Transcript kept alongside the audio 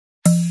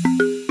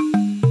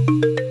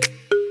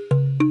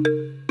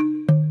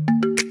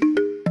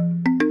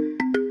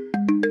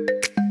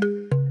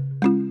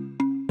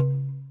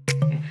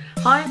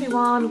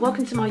everyone,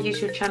 welcome to my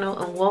YouTube channel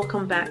and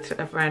welcome back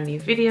to a brand new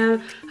video.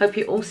 Hope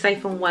you're all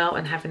safe and well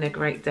and having a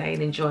great day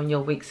and enjoying your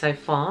week so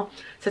far.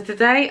 So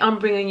today I'm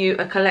bringing you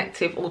a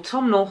collective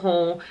autumnal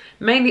haul,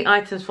 mainly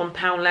items from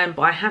Poundland,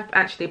 but I have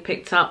actually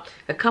picked up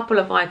a couple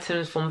of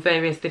items from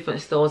various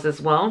different stores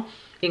as well,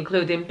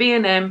 including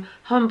B&M,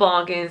 Home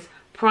Bargains,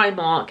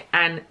 Primark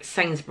and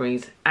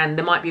Sainsbury's, and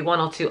there might be one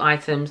or two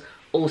items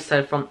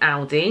also from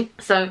Aldi.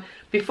 So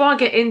before I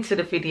get into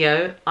the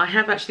video, I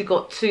have actually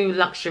got two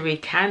luxury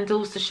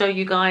candles to show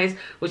you guys,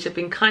 which have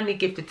been kindly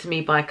gifted to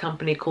me by a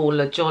company called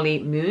JOLIE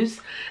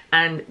MUSE,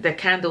 and the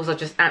candles are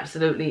just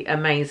absolutely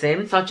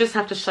amazing. So I just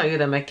have to show you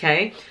them,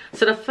 okay?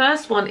 So the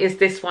first one is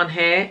this one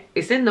here.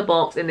 It's in the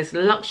box, in this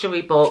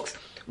luxury box,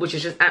 which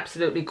is just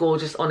absolutely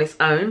gorgeous on its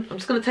own. I'm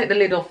just going to take the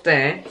lid off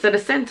there. So the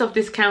scent of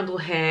this candle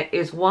here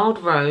is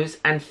wild rose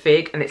and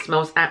fig, and it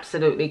smells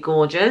absolutely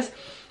gorgeous.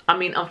 I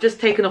mean, I've just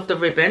taken off the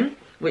ribbon,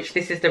 which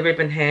this is the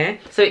ribbon here.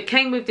 So it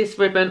came with this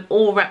ribbon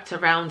all wrapped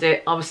around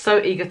it. I was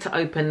so eager to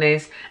open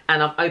this,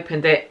 and I've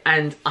opened it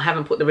and I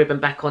haven't put the ribbon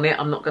back on it,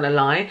 I'm not going to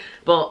lie.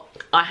 But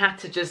I had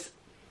to just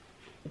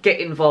get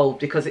involved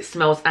because it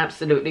smells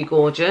absolutely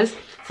gorgeous.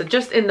 So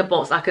just in the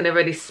box, I can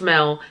already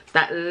smell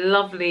that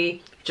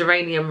lovely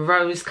geranium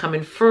rose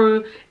coming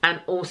through, and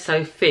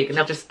also fig, and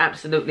I just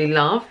absolutely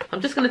love.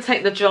 I'm just going to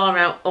take the jar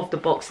out of the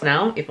box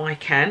now if I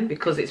can,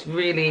 because it's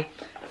really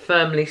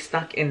firmly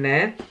stuck in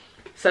there.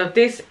 So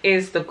this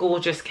is the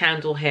gorgeous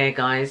candle here,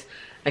 guys,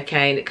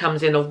 okay, and it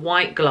comes in a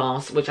white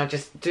glass, which I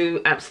just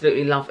do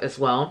absolutely love as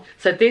well.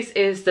 So this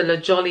is the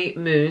JOLIE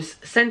MUSE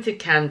scented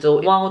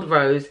candle, wild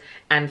rose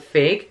and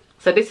fig.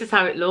 So this is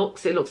how it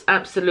looks. It looks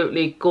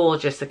absolutely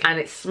gorgeous, and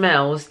it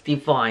smells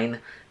divine,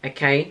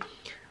 okay.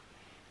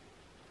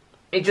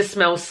 It just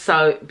smells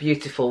so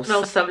beautiful. It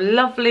smells so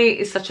lovely.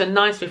 It's such a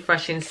nice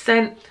refreshing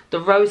scent. The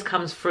rose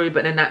comes through,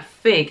 but then that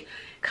fig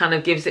kind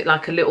of gives it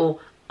like a little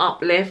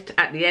uplift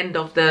at the end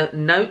of the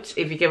note,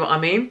 if you get what I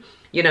mean.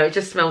 You know, it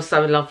just smells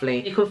so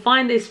lovely. You can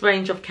find this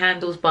range of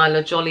candles by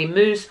JOLIE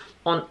MUSE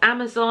on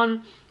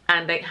Amazon,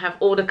 and they have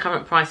all the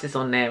current prices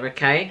on there,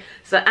 okay.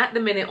 So at the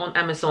minute on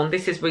Amazon,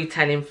 this is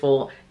retailing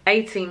for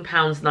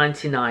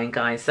 £18.99,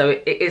 guys. So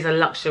it is a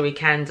luxury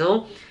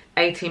candle,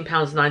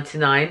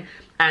 £18.99,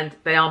 and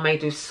they are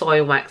made with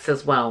soy wax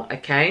as well,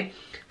 okay.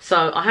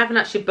 So I haven't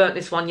actually burnt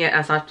this one yet,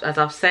 as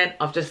I've said.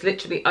 I've just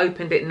literally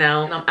opened it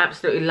now, and I'm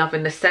absolutely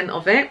loving the scent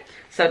of it.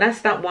 So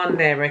that's that one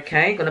there,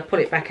 okay. I'm going to put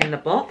it back in the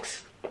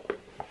box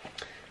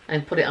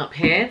and put it up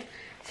here.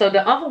 So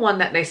the other one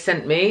that they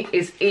sent me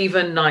is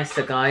even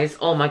nicer, guys.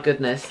 Oh my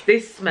goodness,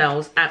 this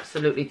smells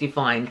absolutely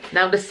divine.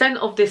 Now the scent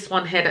of this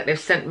one here that they've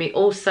sent me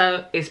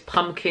also is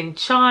pumpkin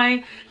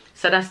chai.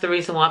 So that's the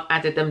reason why I've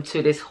added them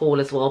to this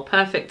haul as well.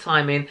 Perfect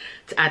timing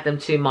to add them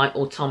to my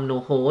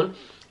autumnal haul.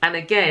 And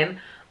again,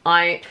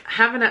 I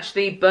haven't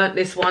actually burnt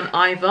this one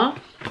either,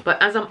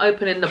 but as I'm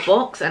opening the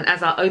box, and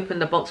as I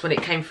opened the box when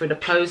it came through the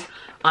post,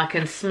 I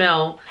can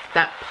smell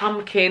that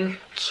pumpkin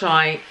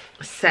chai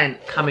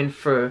scent coming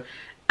through.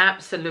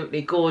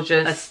 Absolutely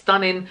gorgeous. A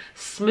stunning,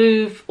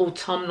 smooth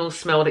autumnal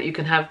smell that you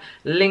can have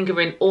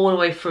lingering all the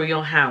way through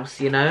your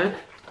house, you know.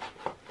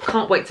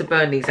 Can't wait to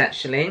burn these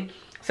actually.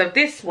 So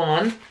this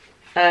one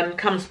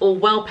comes all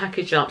well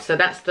packaged up. So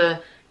that's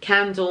the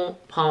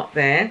candle part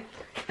there.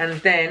 And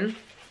then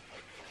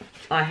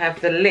I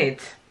have the lid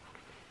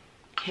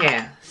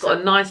here. It's got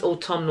a nice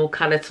autumnal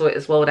colour to it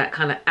as well, that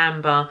kind of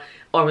amber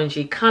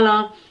orangey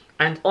colour.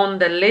 And on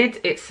the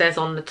lid it says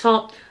on the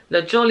top,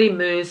 JOLIE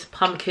MUSE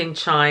pumpkin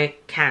chai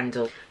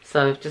candle.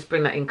 So just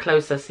bring that in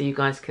closer so you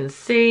guys can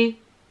see.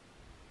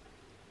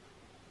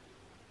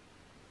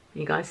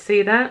 You guys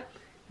see that?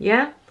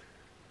 Yeah?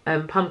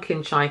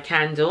 Pumpkin chai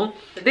candle.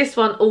 This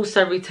one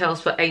also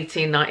retails for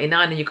 £18.99,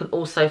 and you can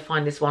also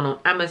find this one on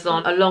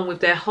Amazon, along with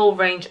their whole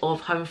range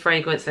of home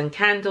fragrance and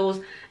candles.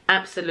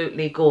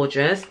 Absolutely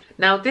gorgeous.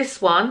 Now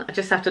this one, I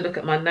just have to look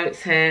at my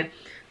notes here.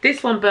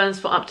 This one burns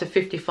for up to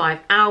 55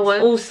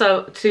 hours,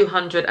 also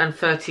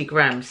 230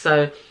 grams.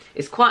 So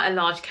it's quite a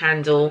large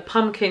candle.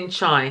 Pumpkin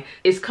chai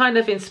is kind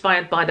of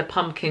inspired by the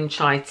pumpkin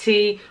chai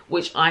tea,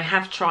 which I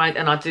have tried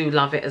and I do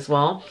love it as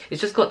well. It's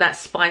just got that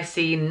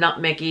spicy,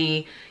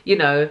 nutmeggy, you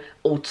know,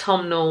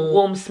 autumnal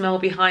warm smell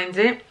behind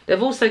it.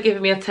 They've also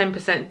given me a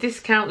 10%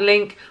 discount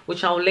link,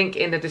 which I'll link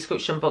in the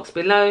description box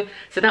below.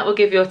 So that will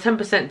give you a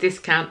 10%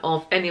 discount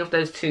of any of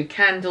those two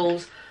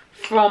candles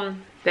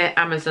from their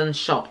Amazon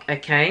shop,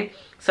 okay.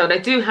 So they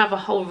do have a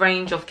whole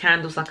range of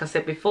candles, like I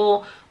said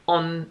before,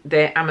 on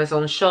their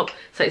Amazon shop,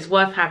 so it's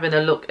worth having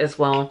a look as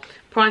well.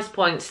 Price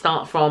points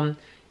start from,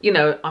 you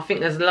know, I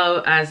think as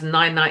low as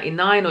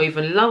 £9.99 or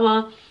even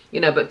lower,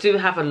 you know, but do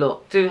have a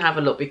look,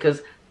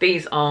 because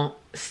these are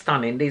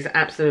stunning. These are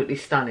absolutely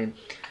stunning.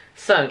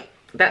 So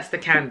that's the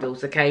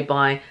candles, okay,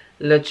 by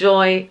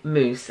JOLIE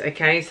MUSE,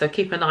 okay. So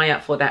keep an eye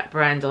out for that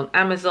brand on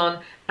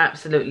Amazon.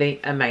 Absolutely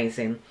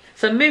amazing.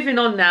 So moving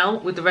on now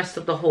with the rest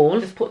of the haul,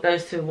 just put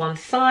those to one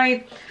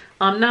side.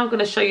 I'm now going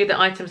to show you the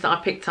items that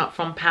I picked up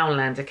from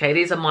Poundland, okay?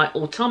 These are my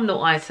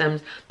autumnal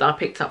items that I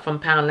picked up from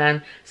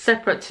Poundland,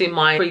 separate to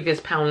my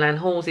previous Poundland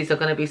hauls. These are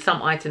going to be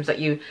some items that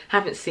you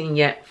haven't seen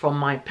yet from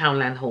my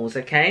Poundland hauls,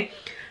 okay?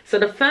 So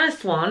the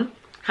first one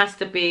has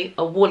to be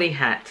a woolly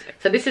hat.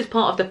 So this is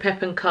part of the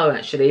Pep & Co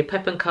actually,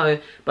 Pep & Co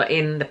but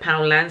in the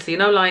Poundland. So you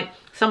know, like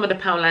some of the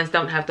Poundlands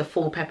don't have the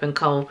full Pep &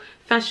 Co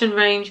fashion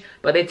range,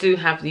 but they do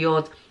have the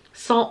odd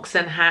socks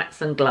and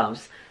hats and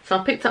gloves. So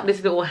I picked up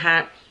this little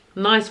hat,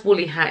 nice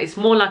woolly hat. It's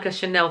more like a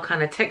Chanel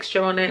kind of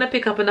texture on it. I'm gonna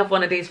pick up another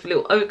one of these for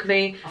little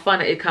Oakley. I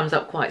find that it comes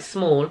up quite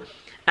small,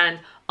 and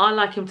I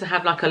like him to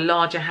have like a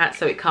larger hat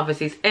so it covers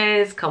his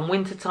ears come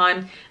winter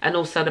time, and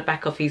also the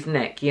back of his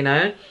neck, you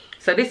know.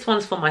 So this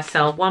one's for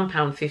myself,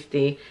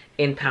 £1.50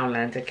 in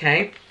Poundland,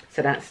 okay?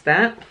 So that's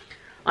that.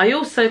 I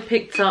also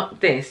picked up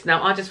this.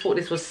 Now, I just thought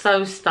this was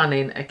so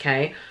stunning,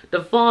 okay? The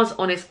vase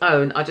on its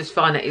own, I just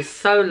find that it's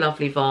so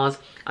lovely vase.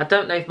 I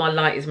don't know if my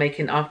light is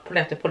making, I'll probably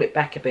have to pull it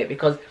back a bit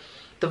because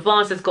the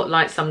vase has got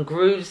like some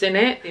grooves in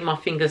it. In my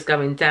fingers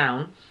going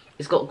down,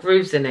 it's got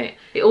grooves in it.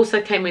 It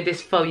also came with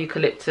this faux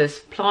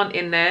eucalyptus plant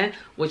in there,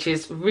 which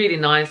is really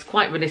nice,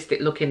 quite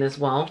realistic looking as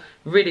well.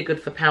 Really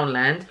good for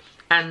Poundland.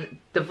 And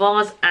the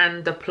vase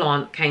and the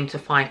plant came to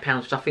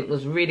 £5, which I think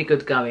was really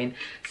good going.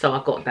 So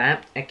I got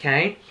that,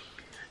 okay.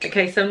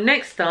 Okay, so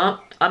next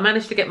up, I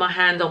managed to get my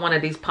hand on one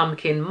of these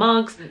pumpkin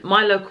mugs.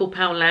 My local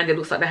Poundland, it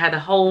looks like they had a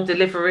whole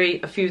delivery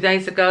a few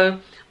days ago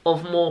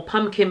of more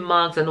pumpkin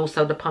mugs and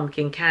also the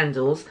pumpkin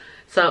candles.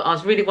 So I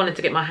was really wanting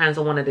to get my hands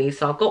on one of these.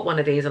 So I got one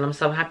of these and I'm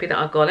so happy that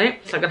I got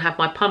it. So I'm gonna have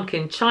my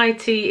pumpkin chai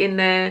tea in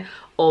there,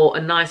 or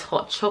a nice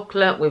hot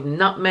chocolate with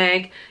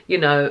nutmeg. You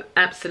know,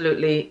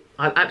 absolutely,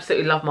 I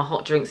absolutely love my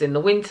hot drinks in the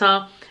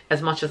winter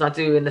as much as I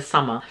do in the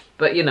summer.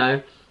 But you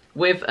know,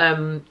 with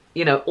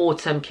you know,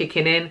 autumn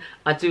kicking in,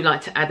 I do like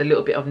to add a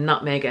little bit of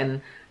nutmeg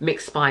and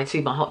mixed spice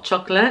to my hot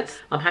chocolates.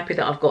 I'm happy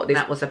that I've got this.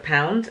 That was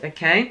 £1,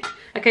 okay.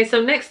 Okay,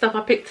 so next up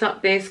I picked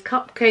up this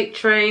cupcake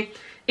tray.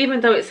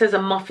 Even though it says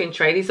a muffin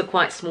tray, these are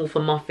quite small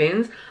for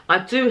muffins. I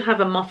do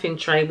have a muffin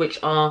tray which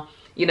are,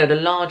 you know, the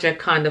larger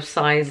kind of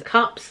size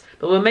cups.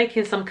 But we're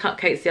making some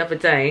cupcakes the other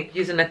day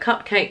using a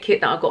cupcake kit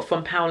that I got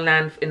from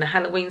Poundland in the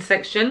Halloween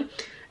section.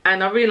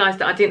 And I realised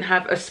that I didn't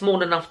have a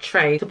small enough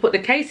tray to put the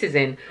cases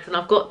in. And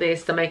I've got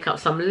this to make up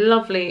some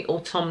lovely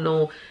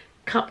autumnal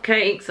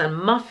cupcakes and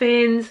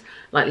muffins,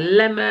 like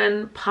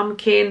lemon,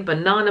 pumpkin,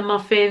 banana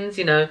muffins,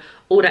 you know,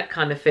 all that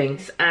kind of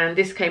things. And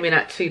this came in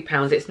at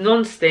 £2. It's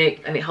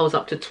non-stick and it holds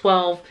up to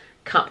 12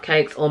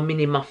 cupcakes or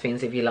mini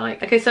muffins if you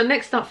like. Okay, so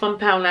next up from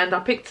Poundland,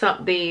 I picked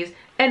up these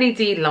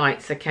LED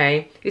lights,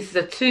 okay. This is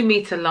a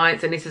 2-meter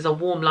lights and this is a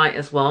warm light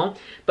as well.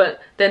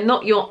 But they're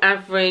not your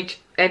average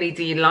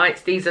LED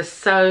lights. These are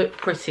so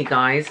pretty,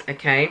 guys,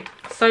 okay.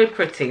 So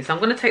pretty. So I'm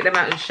going to take them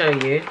out and show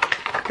you.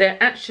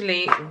 They're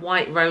actually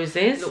white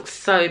roses. Look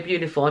so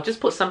beautiful. I'll just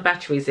put some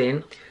batteries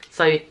in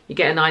so you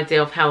get an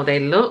idea of how they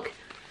look.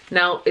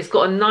 Now, it's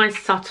got a nice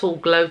subtle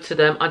glow to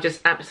them. I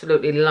just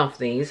absolutely love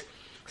these.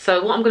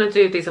 So what I'm going to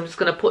do with these, I'm just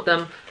going to put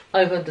them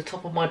over the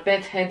top of my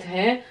bed head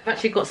here. I've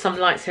actually got some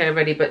lights here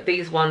already, but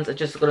these ones are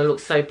just going to look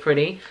so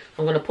pretty.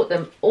 I'm going to put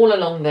them all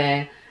along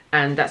there,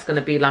 and that's going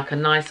to be like a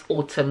nice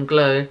autumn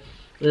glow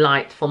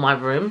light for my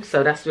room.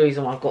 So that's the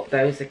reason why I've got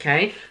those,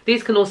 okay.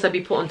 These can also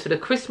be put onto the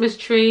Christmas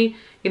tree.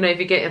 You know, if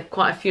you get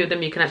quite a few of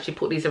them, you can actually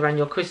put these around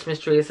your Christmas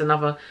tree. It's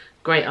another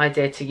great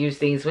idea to use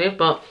these with.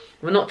 But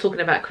we're not talking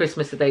about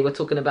Christmas today, we're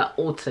talking about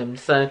autumn.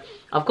 So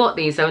I've got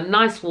these, so a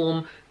nice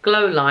warm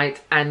glow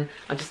light, and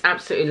I just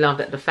absolutely love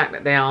that, the fact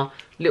that they are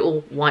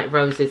little white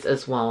roses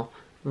as well.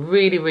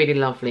 Really, really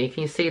lovely.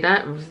 Can you see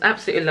that?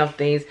 Absolutely love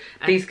these.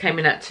 These came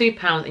in at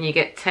 £2 and you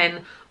get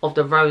 10 of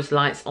the rose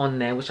lights on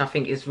there, which I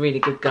think is really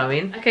good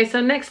going. Okay,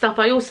 so next up,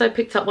 I also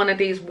picked up one of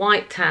these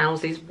white towels,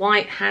 these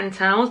white hand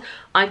towels.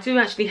 I do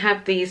actually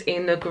have these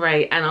in the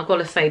grey, and I've got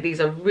to say these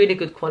are really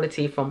good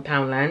quality from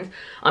Poundland.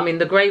 I mean,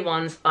 the grey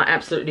ones are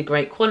absolutely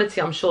great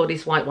quality. I'm sure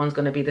this white one's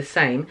going to be the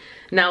same.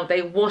 Now,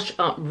 they wash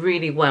up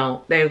really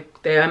well. They're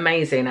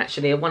amazing,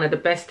 actually. They're one of the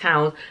best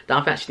towels that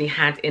I've actually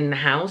had in the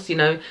house. You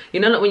know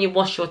like when you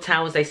wash your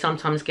towels, they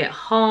sometimes get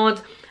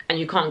hard and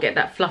you can't get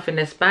that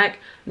fluffiness back.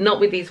 Not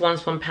with these ones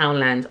from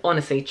Poundland.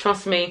 Honestly,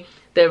 trust me,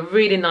 they're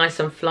really nice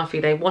and fluffy.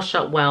 They wash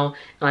up well,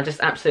 and I just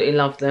absolutely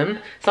love them.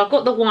 So I've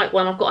got the white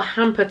one. I've got a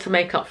hamper to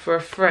make up for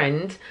a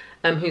friend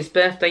whose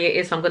birthday it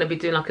is. So I'm going to be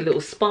doing like a little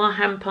spa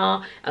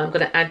hamper, and I'm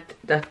going to add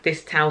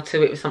this towel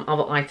to it with some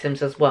other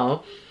items as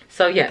well.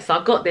 So yeah, so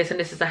I've got this, and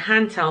this is a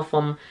hand towel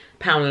from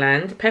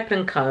Poundland, Pep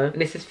 & Co.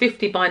 And this is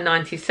 50 by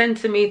 90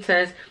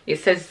 centimeters. It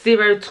says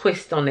 0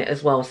 twist on it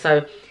as well.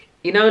 So,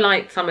 you know,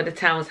 like some of the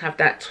towels have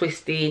that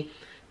twisty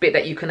bit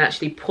that you can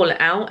actually pull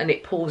it out and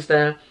it pulls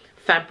the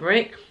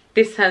fabric.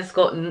 This has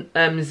got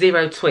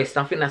 0 twist.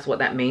 I think that's what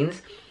that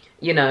means,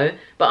 you know.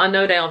 But I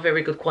know they are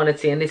very good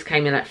quality, and this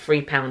came in at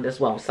 £3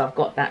 as well. So I've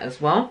got that as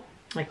well.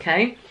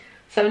 Okay.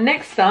 So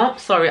next up,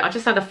 sorry, I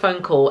just had a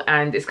phone call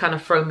and it's kind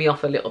of thrown me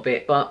off a little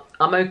bit, but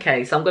I'm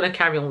okay. So I'm going to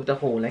carry on with the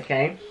haul,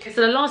 okay? So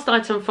the last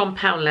item from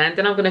Poundland,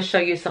 then I'm going to show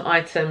you some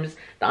items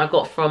that I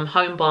got from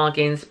Home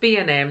Bargains,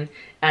 B&M,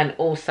 and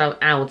also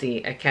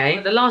Aldi, okay?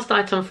 The last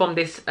item from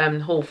this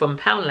haul from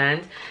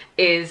Poundland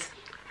is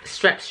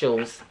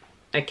strepsils,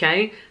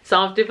 okay? So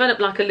I've developed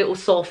like a little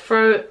sore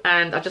throat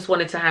and I just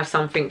wanted to have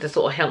something to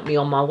sort of help me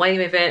on my way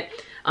with it.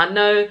 I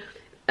know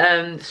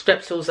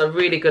strepsils are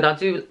really good. I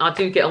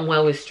do get on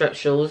well with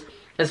strepsils,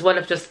 as well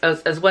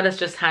as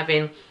just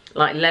having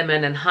like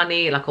lemon and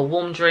honey, like a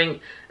warm drink.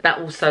 That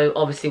also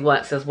obviously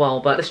works as well.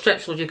 But the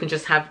strepsils, you can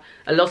just have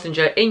a lozenge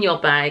in your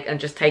bag and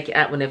just take it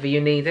out whenever you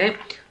need it.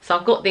 So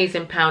I've got these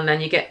in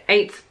Poundland. You get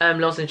 8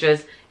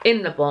 lozenges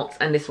in the box,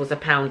 and this was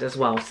 £1 as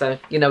well. So,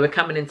 you know, we're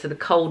coming into the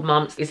cold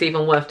months. It's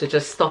even worth to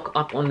just stock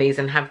up on these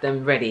and have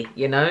them ready,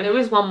 you know. There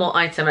is one more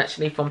item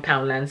actually from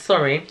Poundland,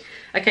 sorry.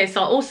 Okay,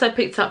 so I also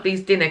picked up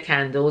these dinner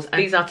candles,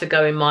 and these are to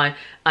go in my,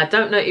 I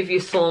don't know if you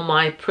saw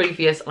my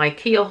previous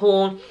IKEA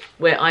haul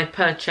where I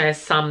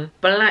purchased some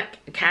black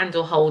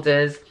candle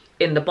holders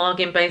in the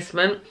bargain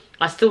basement.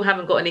 I still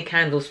haven't got any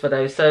candles for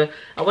those, so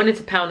I went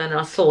into Poundland and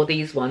I saw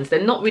these ones.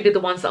 They're not really the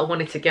ones that I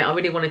wanted to get. I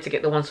really wanted to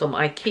get the ones from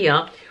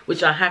IKEA,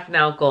 which I have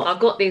now got. I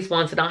got these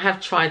ones and I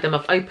have tried them.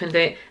 I've opened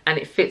it and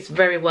it fits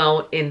very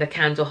well in the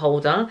candle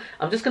holder.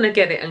 I'm just going to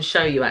get it and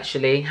show you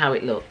actually how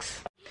it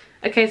looks.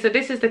 Okay, so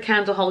this is the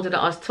candle holder that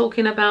I was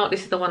talking about.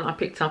 This is the one I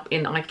picked up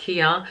in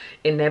IKEA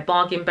in their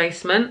bargain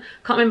basement.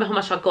 Can't remember how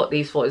much I got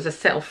these for. It was a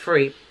set of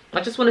 3.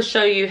 I just want to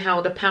show you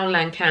how the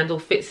Poundland candle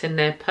fits in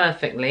there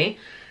perfectly.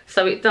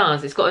 So it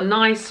does. It's got a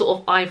nice sort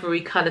of ivory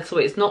colour to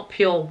it. It's not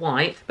pure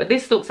white, but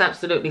this looks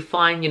absolutely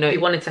fine. You know, if you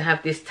wanted to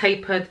have this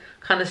tapered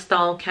kind of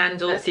style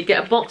candle. So you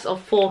get a box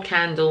of 4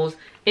 candles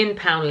in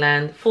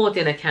Poundland, 4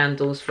 dinner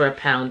candles for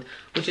 £1,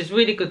 which is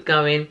really good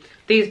going.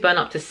 These burn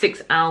up to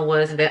 6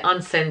 hours and they're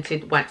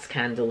unscented wax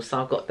candles.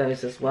 So I've got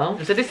those as well.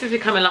 So this is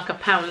becoming like a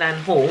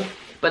Poundland haul.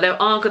 But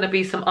there are going to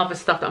be some other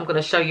stuff that I'm going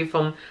to show you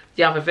from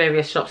the other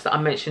various shops that I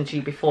mentioned to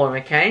you before,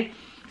 okay?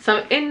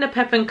 So in the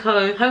Pep &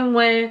 Co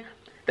homeware,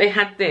 they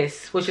had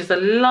this, which is a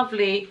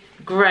lovely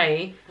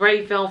grey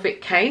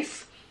velvet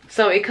case.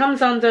 So it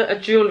comes under a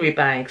jewellery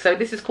bag. So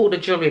this is called a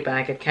jewellery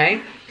bag,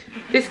 okay?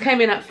 This came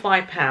in at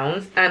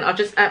 £5 and I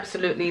just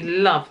absolutely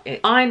love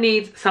it. I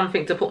need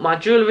something to put my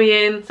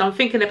jewellery in. So I'm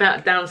thinking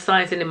about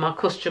downsizing in my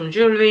costume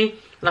jewellery.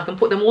 And I can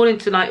put them all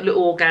into like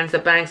little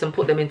organza bags and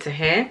put them into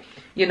here,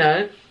 you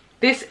know.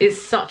 This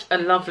is such a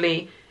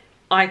lovely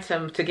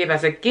item to give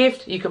as a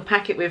gift. You can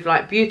pack it with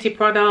like beauty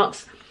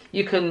products.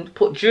 You can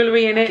put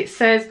jewellery in it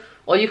says,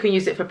 or you can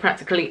use it for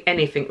practically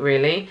anything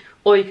really.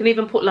 Or you can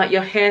even put like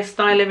your hair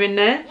styler in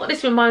there. What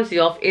this reminds me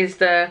of is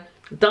the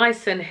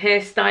Dyson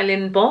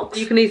hairstyling box.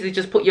 You can easily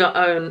just put your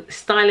own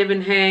styler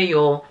in here,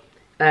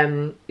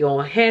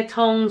 your hair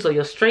tongs or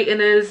your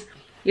straighteners.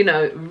 You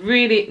know,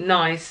 really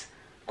nice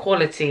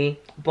quality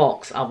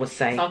box, I would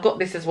say. So I've got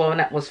this as well, and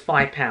that was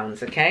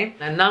 £5, okay?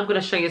 And now I'm going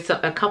to show you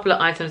a couple of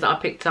items that I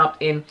picked up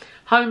in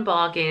Home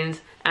Bargains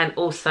and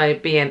also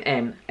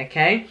B&M,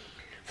 okay?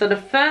 So the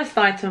first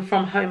item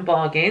from Home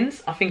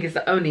Bargains, I think is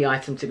the only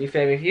item to be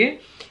fair with you,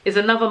 is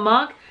another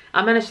mug.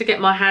 I managed to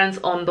get my hands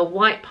on the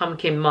white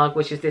pumpkin mug,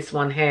 which is this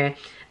one here,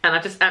 and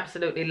I just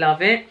absolutely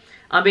love it.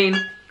 I mean,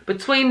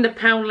 between the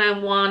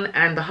Poundland one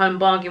and the Home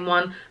Bargain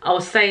one, I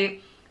would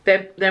say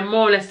they're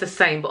more or less the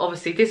same, but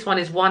obviously this one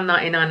is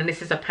 £1.99 and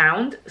this is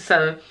 £1.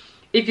 So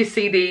if you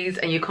see these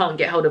and you can't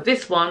get hold of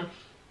this one,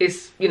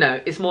 it's, you know,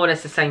 it's more or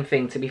less the same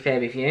thing, to be fair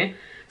with you.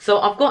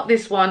 So I've got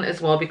this one as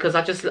well because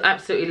I just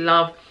absolutely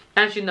love,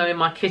 as you know, in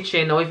my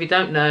kitchen, or if you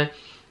don't know,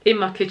 in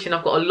my kitchen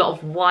I've got a lot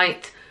of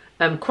white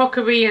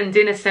crockery and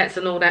dinner sets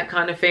and all that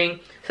kind of thing.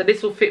 So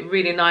this will fit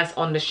really nice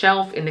on the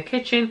shelf in the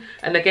kitchen.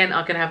 And again,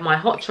 I can have my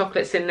hot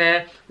chocolates in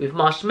there with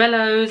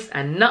marshmallows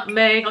and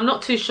nutmeg. I'm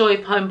not too sure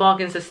if Home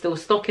Bargains are still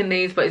stocking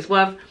these, but it's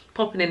worth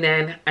popping in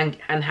there and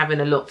having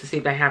a look to see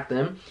if they have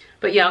them.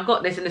 But yeah, I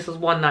got this and this was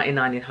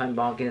 £1.99 in Home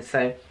Bargains,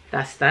 so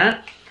that's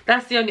that.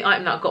 That's the only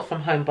item that I got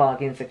from Home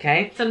Bargains,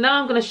 okay? So now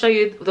I'm going to show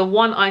you the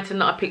one item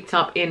that I picked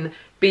up in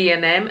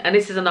B&M, and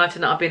this is an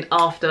item that I've been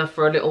after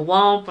for a little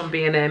while from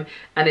B&M,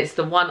 and it's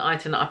the one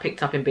item that I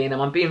picked up in B&M.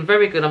 I'm being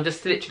very good. I'm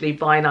just literally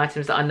buying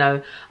items that I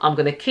know I'm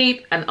going to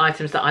keep and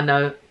items that I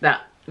know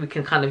that we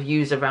can kind of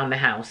use around the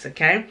house,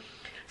 okay?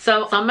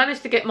 So I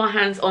managed to get my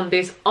hands on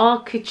this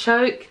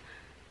artichoke.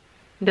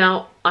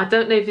 Now, I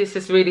don't know if this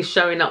is really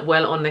showing up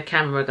well on the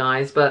camera,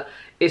 guys, but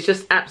it's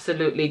just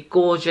absolutely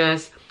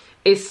gorgeous.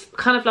 It's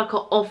kind of like an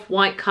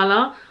off-white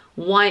colour,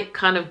 white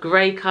kind of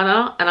grey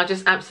colour, and I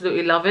just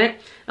absolutely love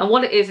it. And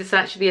what it is, it's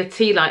actually a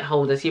tea light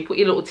holder. So you put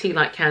your little tea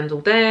light candle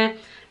there,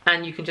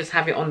 and you can just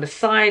have it on the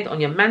side,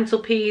 on your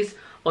mantelpiece,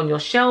 on your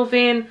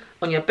shelving,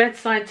 on your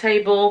bedside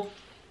table.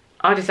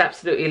 I just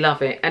absolutely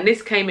love it. And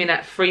this came in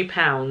at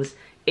 £3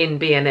 in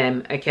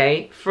B&M,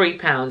 okay?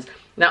 £3.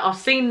 Now, I've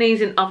seen these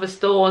in other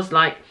stores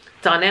like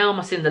Dunelm.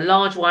 I've seen the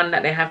large one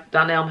that they have,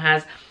 Dunelm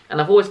has, and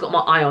I've always got my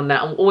eye on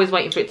that. I'm always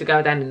waiting for it to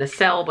go down in the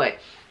sale, but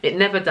it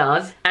never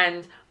does.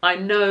 And I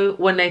know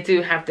when they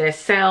do have their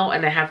sale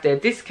and they have their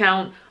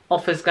discount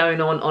offers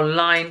going on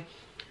online,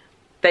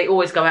 they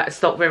always go out of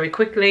stock very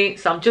quickly.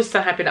 So I'm just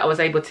so happy that I was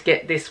able to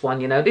get this one,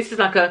 you know. This is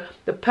like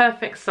the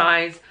perfect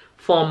size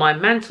for my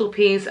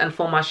mantelpiece and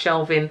for my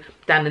shelving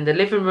down in the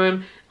living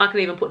room. I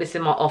can even put this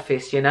in my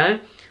office, you know.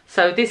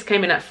 So this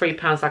came in at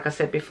 £3, like I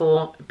said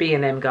before.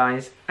 B&M,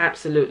 guys.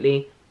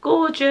 Absolutely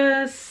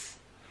gorgeous.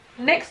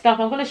 Next up,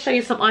 I'm going to show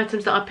you some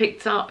items that I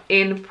picked up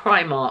in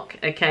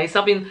Primark. Okay, so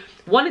I've been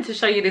wanting to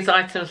show you these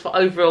items for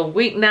over a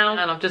week now,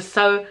 and I'm just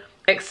so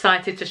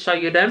excited to show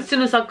you them. As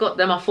soon as I got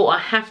them, I thought I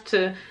have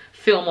to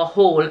film a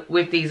haul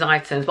with these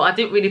items, but I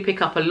didn't really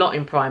pick up a lot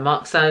in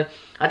Primark, so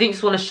I didn't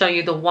just want to show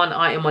you the one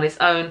item on its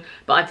own,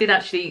 but I did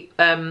actually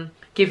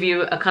give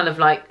you a kind of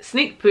like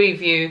sneak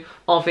preview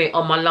of it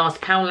on my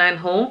last Poundland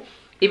haul.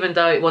 Even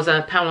though it was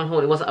a Poundland haul,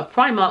 it wasn't a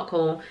Primark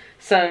haul.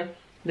 So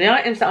the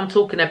items that I'm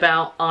talking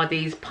about are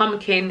these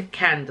pumpkin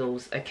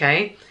candles.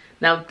 Okay,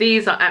 now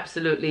these are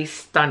absolutely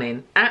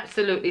stunning,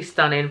 absolutely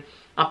stunning.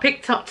 I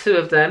picked up 2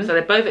 of them, so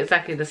they're both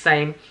exactly the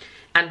same.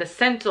 And the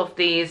scent of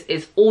these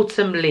is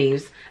autumn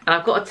leaves. And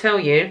I've got to tell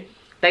you,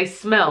 they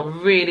smell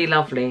really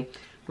lovely.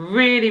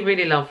 Really,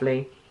 really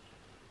lovely.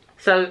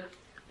 So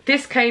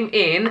this came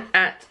in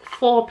at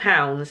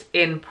 £4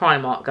 in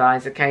Primark,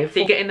 guys, okay?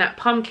 So you're getting that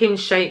pumpkin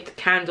shaped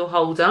candle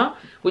holder,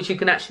 which you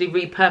can actually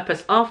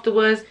repurpose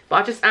afterwards. But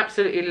I just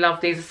absolutely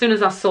love these. As soon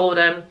as I saw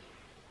them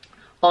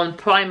on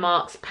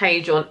Primark's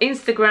page on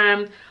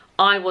Instagram,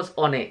 I was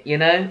on it, you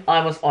know,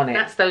 I was on it.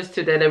 That's those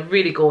 2 there. They're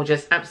really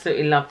gorgeous.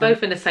 Absolutely love them.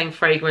 Both in the same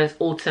fragrance,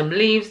 autumn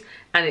leaves,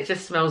 and it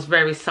just smells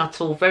very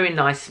subtle, very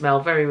nice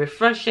smell, very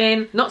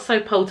refreshing. Not so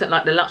potent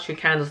like the luxury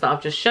candles that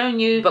I've just shown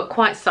you, but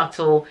quite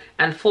subtle,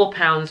 and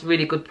 £4,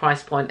 really good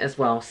price point as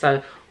well.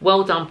 So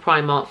well done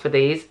Primark for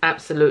these.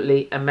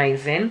 Absolutely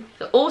amazing.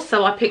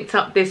 Also, I picked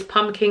up this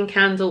pumpkin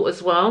candle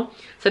as well.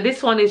 So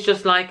this one is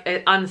just like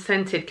an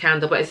unscented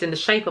candle, but it's in the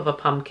shape of a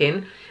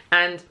pumpkin,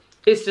 and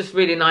it's just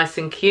really nice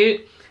and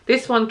cute.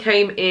 This one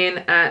came in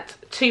at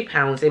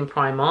 £2 in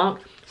Primark.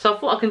 So I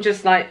thought I can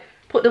just like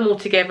put them all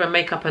together and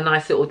make up a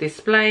nice little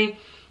display.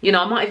 You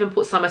know, I might even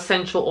put some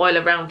essential oil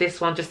around this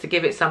one just to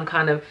give it some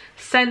kind of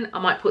scent. I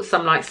might put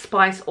some like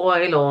spice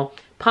oil or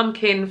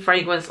pumpkin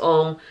fragrance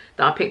oil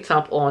that I picked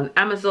up on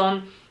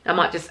Amazon. I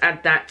might just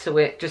add that to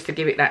it just to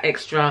give it that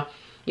extra,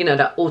 you know,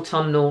 that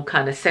autumnal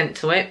kind of scent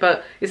to it.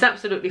 But it's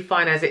absolutely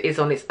fine as it is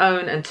on its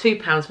own. And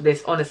 £2 for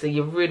this, honestly,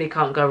 you really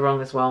can't go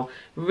wrong as well.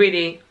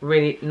 Really,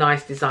 really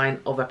nice design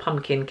of a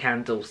pumpkin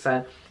candle.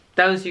 So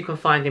those you can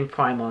find in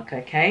Primark,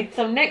 okay?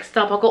 So next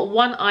up, I've got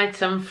one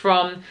item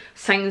from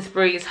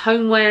Sainsbury's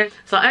Homeware.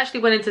 So I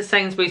actually went into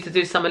Sainsbury's to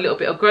do a little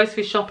bit of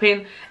grocery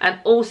shopping, and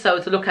also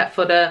to look at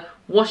for the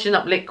washing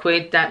up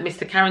liquid that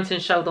Mr.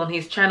 Carrington showed on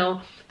his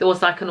channel. There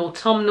was like an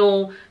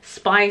autumnal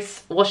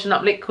spice washing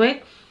up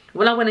liquid.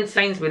 When I went into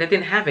Sainsbury's, they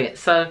didn't have it.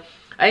 So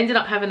I ended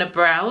up having a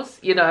browse,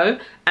 you know,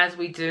 as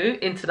we do,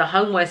 into the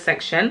homeware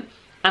section.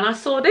 And I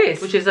saw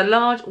this, which is a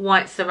large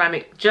white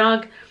ceramic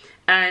jug.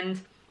 And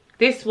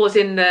this was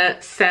in the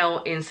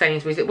sale in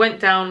Sainsbury's. It went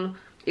down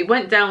to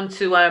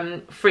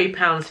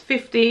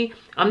 £3.50.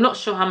 I'm not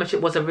sure how much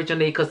it was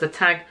originally because the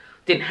tag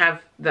didn't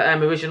have the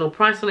original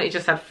price on it. It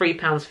just had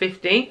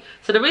 £3.50.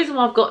 So the reason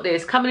why I've got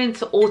this, coming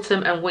into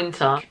autumn and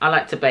winter, I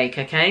like to bake,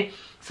 okay?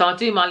 So I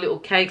do my little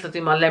cakes. I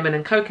do my lemon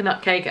and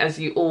coconut cake, as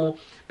you all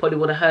probably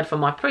would have heard from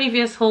my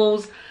previous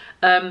hauls.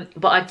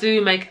 But I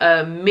do make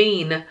a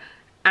mean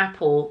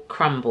apple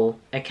crumble,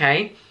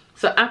 okay?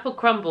 So apple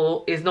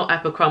crumble is not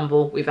apple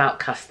crumble without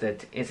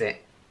custard, is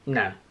it?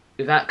 No,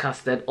 without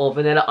custard or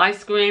vanilla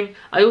ice cream.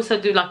 I also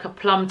do like a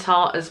plum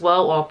tart as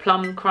well, or a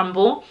plum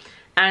crumble.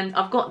 And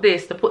I've got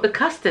this to put the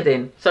custard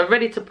in. So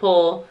ready to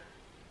pour,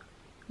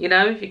 you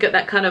know, you get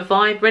that kind of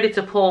vibe, ready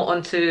to pour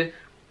onto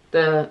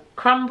the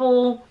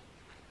crumble.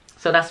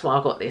 So that's why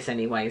I got this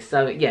anyway.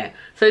 So yeah,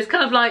 so it's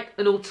kind of like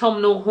an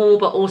autumnal haul,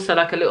 but also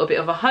like a little bit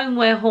of a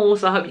homeware haul.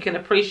 So I hope you can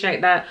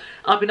appreciate that.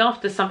 I've been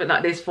after something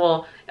like this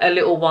for a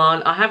little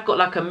while. I have got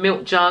like a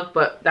milk jug,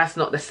 but that's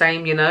not the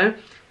same, you know.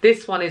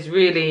 This one is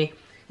really,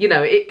 you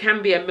know, it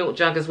can be a milk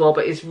jug as well,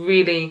 but it's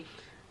really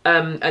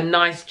a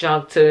nice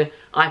jug to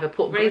either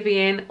put gravy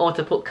in or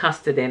to put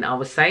custard in, I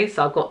would say.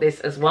 So I've got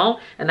this as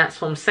well, and that's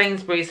from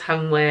Sainsbury's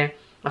Homeware.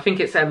 I think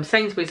it's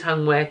Sainsbury's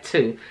Homeware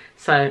 2.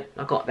 So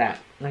I got that,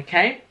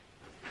 okay.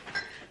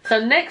 So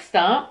next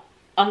up,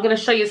 I'm going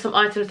to show you some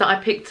items that I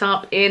picked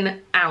up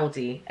in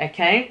Aldi,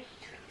 okay?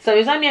 So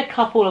there's only a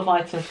couple of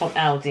items from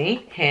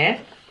Aldi here.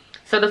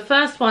 So the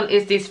first one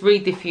is this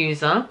reed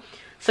diffuser.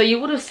 So you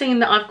would have seen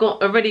that I've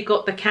already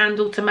got the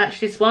candle to match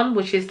this one,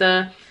 which is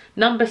the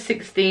number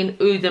 16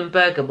 Oud and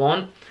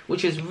Bergamot,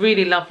 which is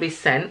really lovely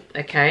scent,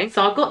 okay?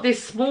 So I got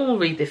this small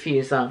reed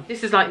diffuser.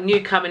 This is like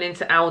new coming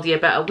into Aldi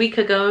about a week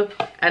ago,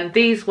 and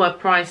these were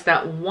priced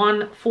at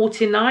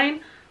 £1.49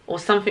 or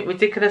something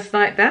ridiculous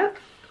like that.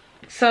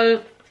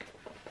 So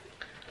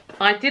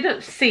I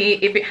didn't see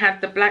if it had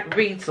the black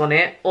reeds on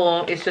it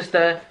or it's just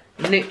a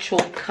neutral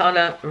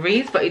colour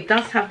reeds, but it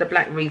does have the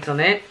black reeds on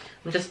it.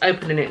 I'm just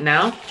opening it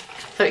now.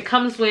 So it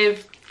comes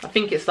with, I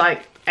think it's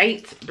like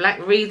 8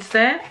 black reeds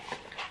there,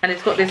 and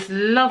it's got this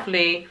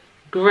lovely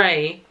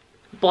grey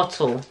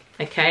bottle,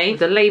 okay,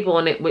 the label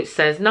on it which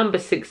says number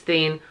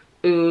 16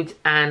 oud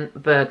and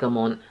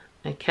bergamot,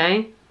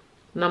 okay,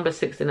 number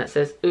 16 that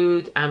says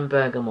oud and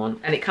bergamot,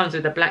 and it comes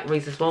with the black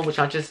reeds as well, which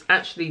I just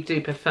actually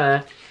do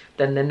prefer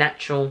than the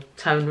natural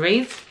tone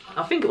reeds.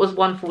 I think it was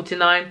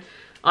 $1.49.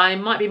 I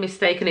might be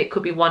mistaken, it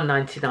could be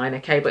 $1.99,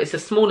 okay, but it's a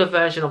smaller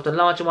version of the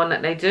larger one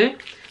that they do,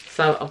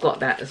 so I've got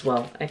that as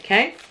well,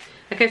 okay.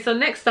 Okay, so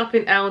next up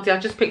in Aldi, I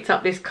just picked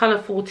up this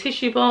colourful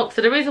tissue box.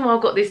 So the reason why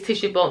I've got this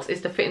tissue box is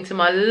to fit into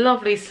my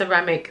lovely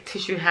ceramic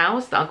tissue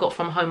house that I got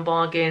from Home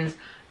Bargains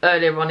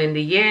earlier on in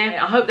the year.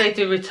 I hope they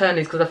do return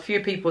these because a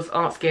few people's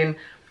asking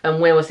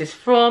where was this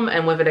from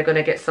and whether they're going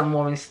to get some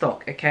more in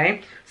stock,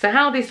 okay. So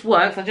how this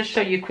works, I'll just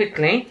show you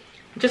quickly.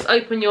 Just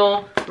open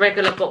your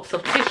regular box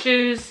of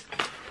tissues,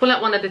 pull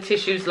out one of the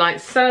tissues like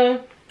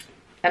so,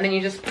 and then you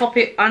just pop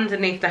it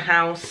underneath the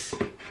house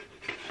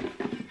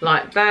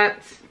like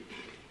that.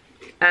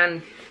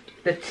 And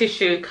the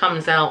tissue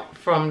comes out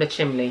from the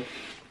chimney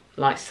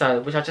like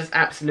so, which I just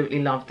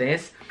absolutely love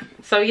this.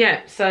 So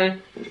yeah, so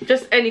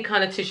just any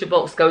kind of tissue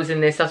box goes in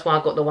this. That's why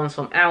I got the ones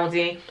from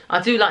Aldi.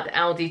 I do like the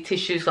Aldi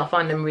tissues. I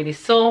find them really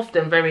soft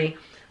and very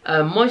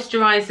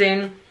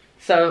moisturizing,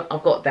 so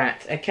I've got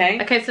that, okay.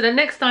 Okay, so the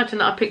next item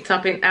that I picked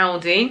up in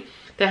Aldi,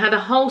 they had a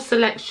whole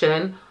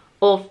selection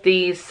of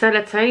these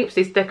sellotapes,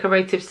 these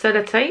decorative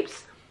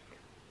sellotapes.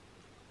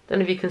 Don't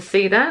know if you can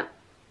see that.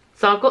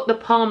 So I've got the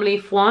palm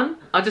leaf one.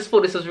 I just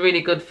thought this was really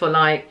good for,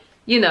 like,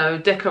 you know,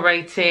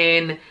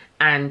 decorating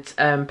and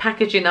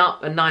packaging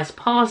up a nice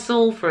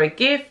parcel for a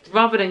gift.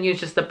 Rather than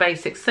use just the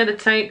basic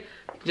sellotape,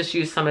 just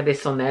use some of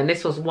this on there. And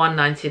this was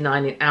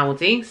 $1.99 in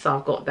Aldi, so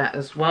I've got that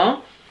as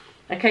well.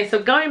 Okay,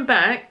 so going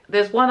back,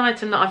 there's one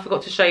item that I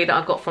forgot to show you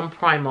that I got from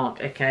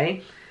Primark,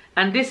 okay?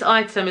 And this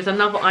item is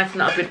another item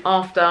that I've been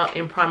after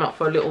in Primark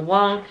for a little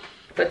while.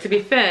 But to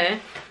be fair,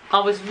 I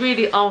was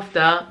really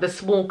after the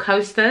small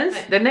coasters.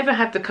 They never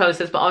had the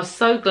coasters, but I was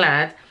so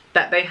glad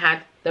that they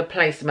had the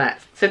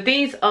placemats. So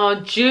these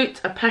are jute,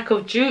 a pack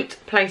of jute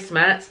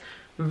placemats,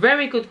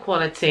 very good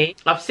quality.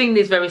 I've seen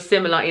these very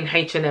similar in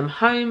H&M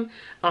Home.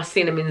 I've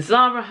seen them in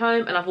Zara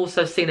Home, and I've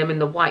also seen them in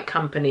the White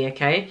Company,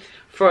 okay,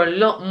 for a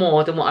lot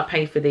more than what I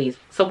paid for these.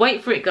 So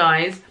wait for it,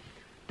 guys.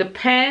 The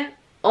pair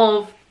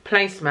of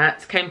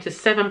placemats came to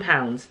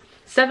 £7.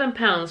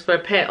 £7 for a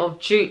pair of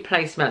jute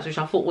placemats, which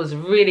I thought was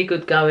really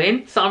good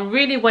going. So I'm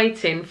really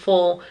waiting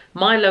for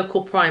my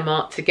local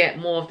Primark to get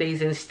more of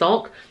these in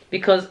stock,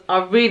 because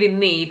I really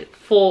need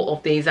 4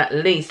 of these, at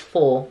least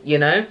 4, you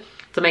know,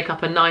 to make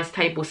up a nice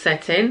table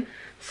setting.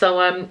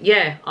 So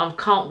yeah, I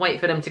can't wait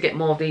for them to get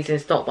more of these in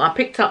stock. But I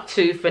picked up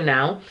 2 for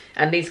now,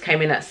 and these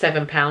came in at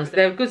 £7.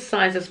 They're a good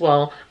size as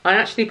well. I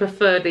actually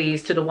prefer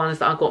these to the ones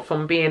that I got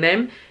from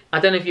B&M. I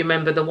don't know if you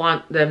remember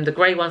the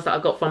grey ones that I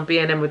got from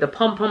B&M with the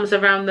pom-poms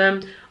around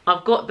them.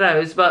 I've got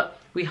those, but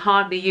we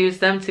hardly use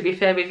them, to be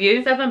fair with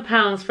you.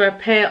 £7 for a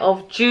pair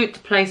of jute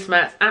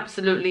placemats.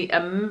 Absolutely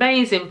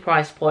amazing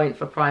price point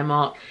for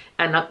Primark.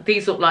 And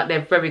these look like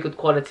they're very good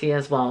quality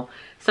as well.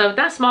 So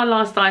that's my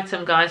last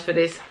item, guys, for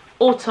this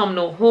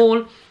autumnal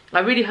haul. I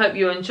really hope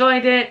you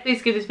enjoyed it.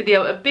 Please give this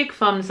video a big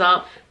thumbs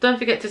up. Don't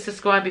forget to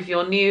subscribe if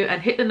you're new,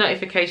 and hit the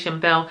notification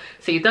bell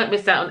so you don't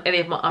miss out on any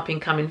of my up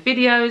and coming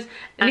videos.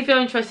 And if you're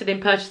interested in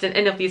purchasing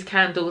any of these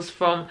candles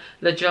from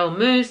JOLIE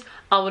Muse,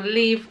 I will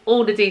leave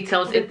all the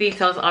details. The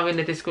details are in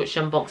the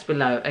description box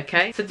below,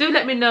 okay? So do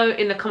let me know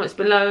in the comments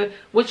below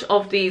which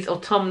of these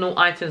autumnal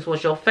items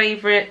was your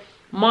favourite.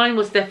 Mine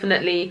was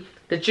definitely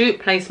the jute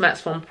placemats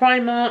from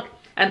Primark,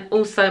 and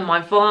also my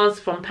vase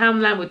from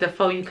Poundland with the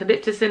faux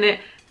eucalyptus in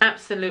it.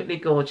 Absolutely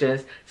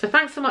gorgeous. So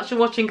thanks so much for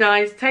watching,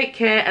 guys. Take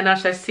care, and I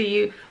shall see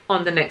you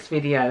on the next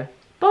video.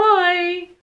 Bye.